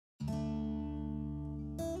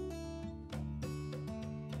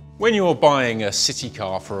When you're buying a city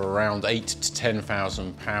car for around £8,000 to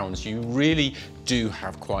 £10,000, you really do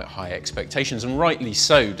have quite high expectations, and rightly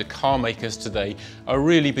so. The car makers today are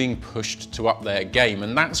really being pushed to up their game,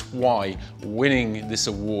 and that's why winning this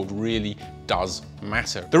award really does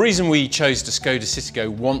matter. The reason we chose the Skoda Citigo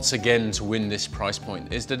once again to win this price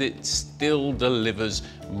point is that it still delivers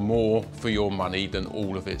more for your money than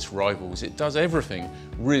all of its rivals. It does everything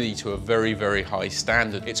really to a very, very high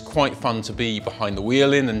standard. It's quite fun to be behind the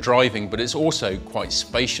wheel in and driving, but it's also quite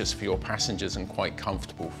spacious for your passengers and quite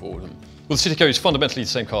comfortable for them. Well, the Citigo is fundamentally the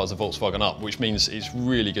same car as the Volkswagen Up, which means it's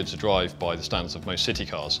really good to drive by the standards of most city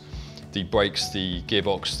cars. The brakes, the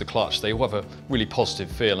gearbox, the clutch, they all have a really positive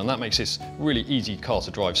feel, and that makes this a really easy car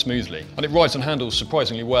to drive smoothly. And it rides and handles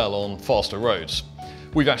surprisingly well on faster roads.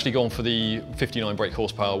 We've actually gone for the 59 brake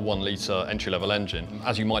horsepower 1 litre entry-level engine.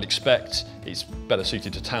 As you might expect, it's better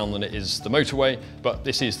suited to town than it is the motorway, but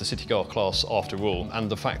this is the city car class after all, and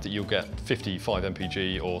the fact that you'll get 55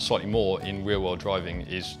 mpg or slightly more in rear-wheel driving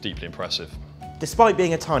is deeply impressive. Despite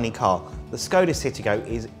being a tiny car, the Skoda Citigo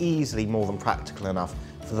is easily more than practical enough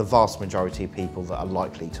for the vast majority of people that are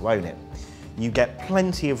likely to own it. You get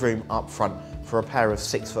plenty of room up front for a pair of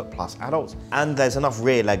 6-foot+ adults, and there's enough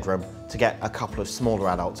rear legroom to get a couple of smaller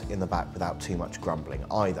adults in the back without too much grumbling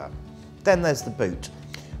either. Then there's the boot.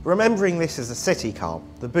 Remembering this is a city car,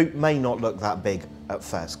 the boot may not look that big at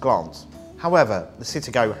first glance. However, the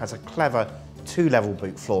Citigo has a clever 2-level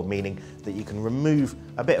boot floor, meaning that you can remove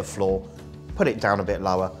a bit of floor, put it down a bit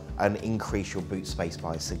lower, and increase your boot space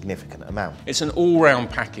by a significant amount. It's an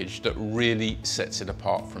all-round package that really sets it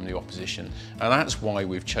apart from the opposition, and that's why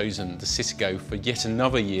we've chosen the Citigo for yet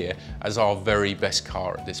another year as our very best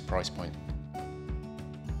car at this price point.